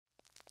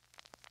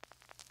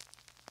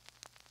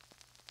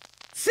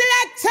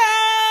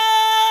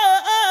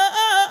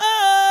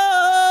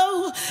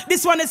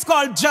This one is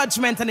called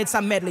Judgement, and it's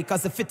a medley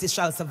because the fittest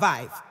shall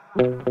survive.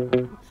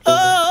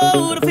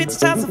 Oh, the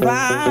fittest shall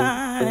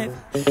survive.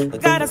 We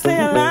gotta stay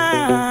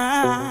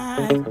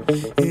alive.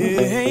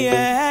 Yeah,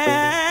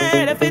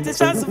 yeah. The fittest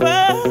shall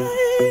survive.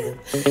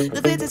 The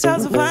fittest shall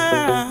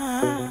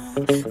survive.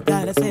 We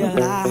gotta stay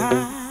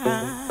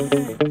alive.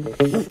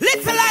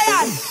 Little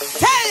lion,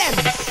 tell them.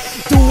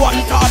 Do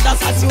unto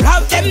others as you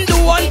have them do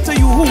unto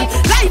you.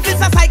 Life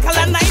is a cycle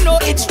and I know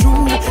it's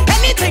true.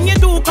 Anything you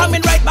do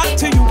coming right back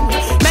to you.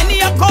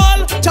 Many are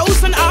called,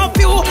 chosen are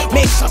few.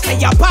 Make sure say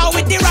your power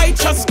with the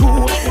righteous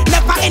crew.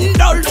 Never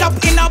indulge up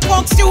in a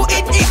box stew.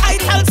 Eat the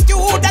Ites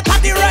stew that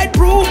have the right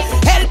brew.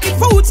 Healthy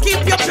foods keep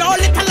you pure.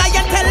 Little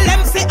lion tell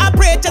them say I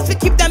pray just to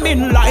keep them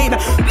in line.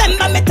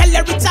 Remember me tell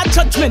you it's a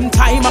judgment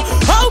time.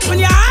 Open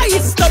your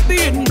eyes, stop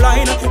being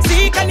blind.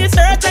 Seek and you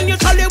search and you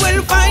surely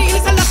will find.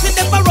 So let's see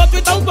never wrote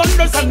without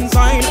wonders and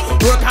sign.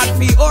 Work hard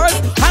for yours,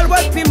 I'll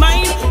work for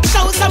mine.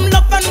 Show some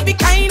love and be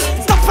kind.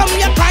 Stop from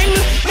your crime.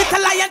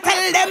 Little lion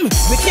tell them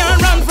we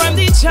can't run from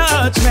the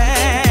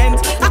judgment.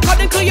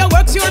 According to your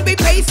works you'll be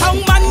paid. How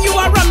man you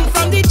are run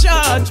from the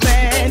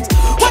judgment.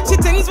 Watch the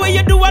things where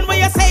you do and where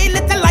you say.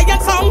 Little lion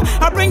song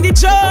I bring the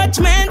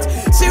judgment.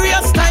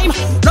 Serious time,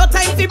 no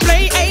time to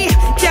play. Hey,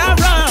 can't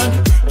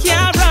run,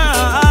 can't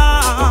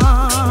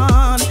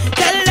run.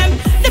 Tell them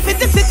the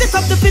fittest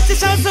of the fittest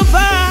shall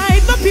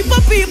survive. The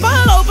people,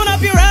 open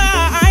up your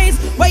eyes.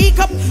 Wake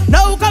up,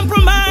 no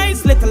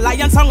compromise. Little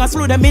lion song I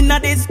slew them in a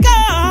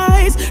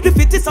disguise. The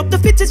fittest of the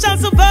fittest shall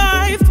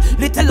survive.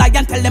 Little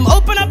lion tell them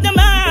open up their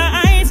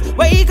minds.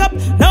 Wake up,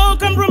 no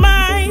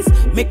compromise.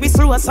 Make me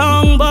through a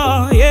song,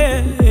 boy,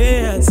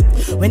 yes.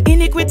 When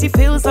iniquity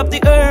fills up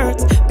the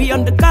earth,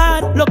 beyond the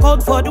God, look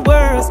out for the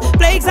worst.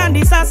 Plagues and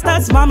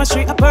disasters, mama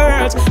street a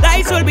purge.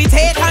 Lives will be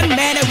taken,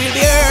 men will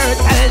be hurt.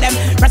 Tell them,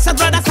 precious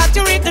brother,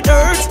 saturate the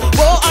dirt.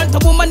 Woe unto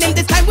woman, in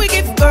this time we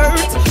give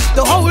birth.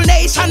 The whole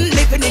nation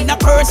living in a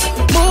curse,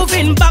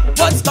 moving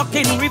backwards, stuck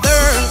in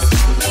reverse.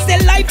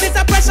 Still life is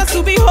a precious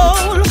to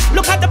behold.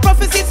 Look at the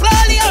prophecy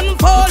slowly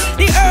unfold.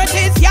 The earth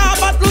is yeah,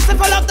 but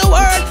Lucifer of the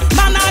world.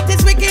 Man heart is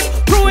wicked,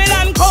 cruel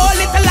and cold.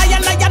 Little lion,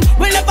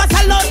 will never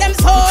sell out them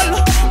soul.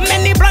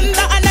 Many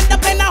blunder and end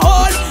up in a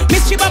hole.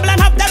 Mystery Babylon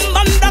have them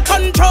under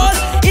control.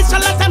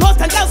 Israelites and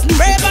host and thousand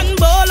brave and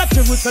bold. Of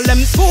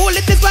Jerusalem school,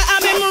 it is where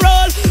I'm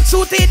enrolled.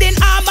 Suited in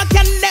armor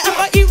can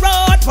never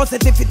erode.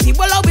 Positivity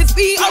will always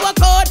be our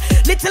code.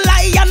 Little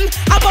lion,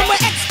 above my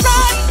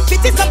explode.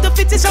 Fittest of the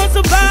fittest shall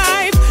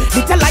survive.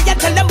 Little lion,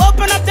 tell them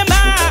open up their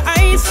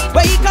eyes.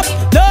 Wake up,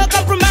 no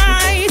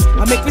compromise.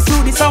 I make me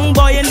through the song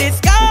boy in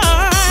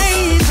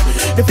disguise.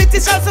 The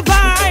fittest shall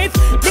survive.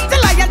 Little